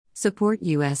Support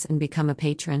us and become a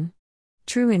patron.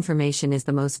 True information is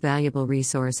the most valuable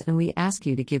resource and we ask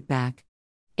you to give back.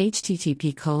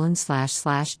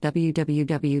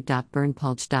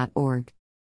 http://www.burnpulch.org.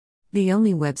 The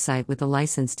only website with a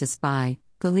license to spy,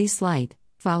 police light.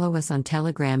 Follow us on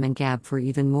Telegram and Gab for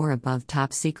even more above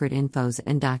top secret infos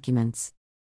and documents.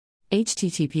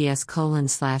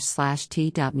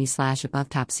 https://t.me/above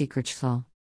top secret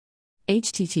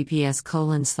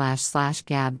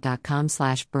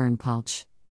https://gab.com/burnpulch.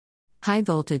 High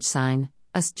voltage sign.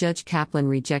 US Judge Kaplan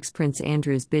rejects Prince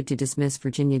Andrew's bid to dismiss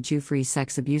Virginia Giuffre's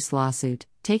sex abuse lawsuit,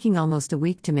 taking almost a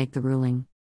week to make the ruling.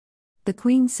 The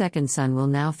Queen's second son will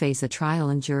now face a trial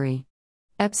and jury.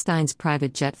 Epstein's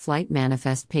private jet flight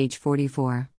manifest, page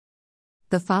 44.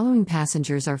 The following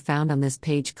passengers are found on this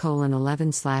page: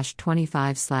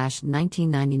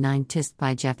 11/25/1999 Tist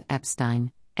by Jeff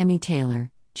Epstein, Emmy Taylor,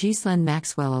 Ghislaine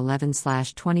Maxwell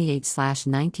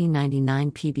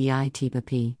 11/28/1999 PBI Tipa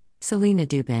P, Selena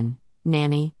Dubin,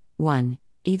 Nanny, 1,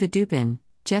 Eva Dubin,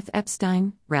 Jeff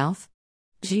Epstein, Ralph,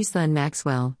 Ghislaine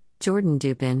Maxwell, Jordan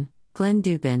Dubin, Glenn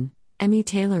Dubin, Emmy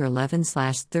Taylor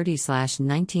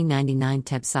 11/30/1999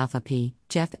 Teb Safa P,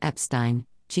 Jeff Epstein,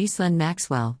 Ghislaine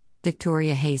Maxwell,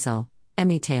 Victoria Hazel,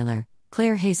 Emmy Taylor,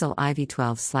 Claire Hazel Ivy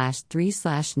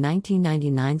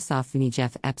 12/3/1999 Safuni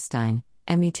Jeff Epstein,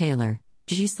 Emmy Taylor,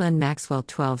 Ghislaine Maxwell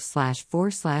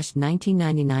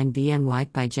 12/4/1999 VN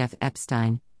White by Jeff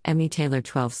Epstein, Emmy Taylor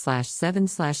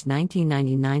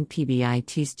 12/7/1999 PBI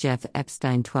Tist Jeff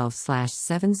Epstein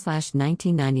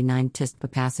 12/7/1999 Tist per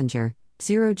passenger,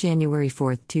 0 January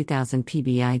 4, 2000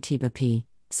 PBI Tiba P,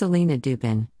 Selena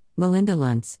Dubin, Melinda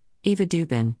Luntz, Eva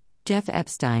Dubin, Jeff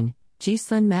Epstein,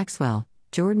 Ghislaine Maxwell,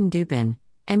 Jordan Dubin,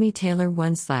 Emmy Taylor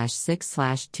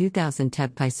 1/6/2000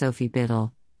 Teb Pi Sophie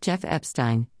Biddle, Jeff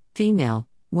Epstein, female,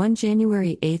 1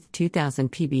 January 8, 2000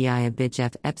 PBI Abid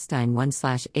Jeff Epstein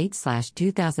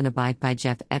 1/8/2000 Abide by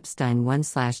Jeff Epstein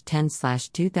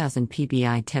 1/10/2000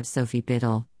 PBI Teb Sophie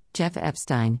Biddle, Jeff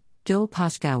Epstein, Joel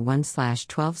Poshkow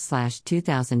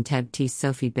 1/12/2000 Teb T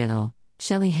Sophie Biddle,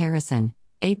 Shelley Harrison,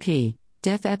 AP,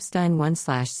 Jeff Epstein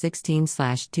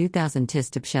 1/16/2000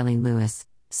 Tistop Shelley Lewis,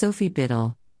 Sophie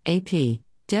Biddle, AP,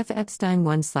 Jeff Epstein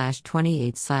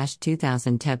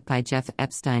 1/28/2000 Teb by Jeff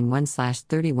Epstein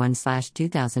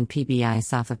 1/31/2000 PBI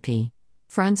Safa P,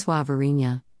 Francois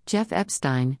Varigna, Jeff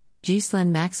Epstein,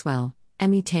 Ghislaine Maxwell,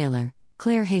 Emmy Taylor,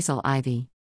 Claire Hazel Ivy.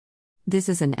 This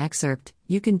is an excerpt.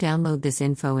 You can download this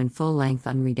info in full length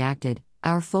unredacted,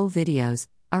 our full videos,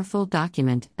 our full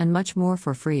document, and much more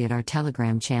for free at our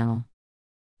Telegram channel.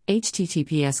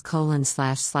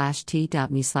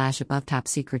 https://t.me/above top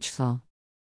secret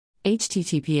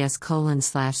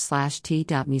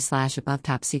https://t.me/above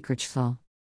top secret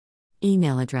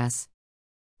Email address.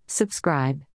 Subscribe.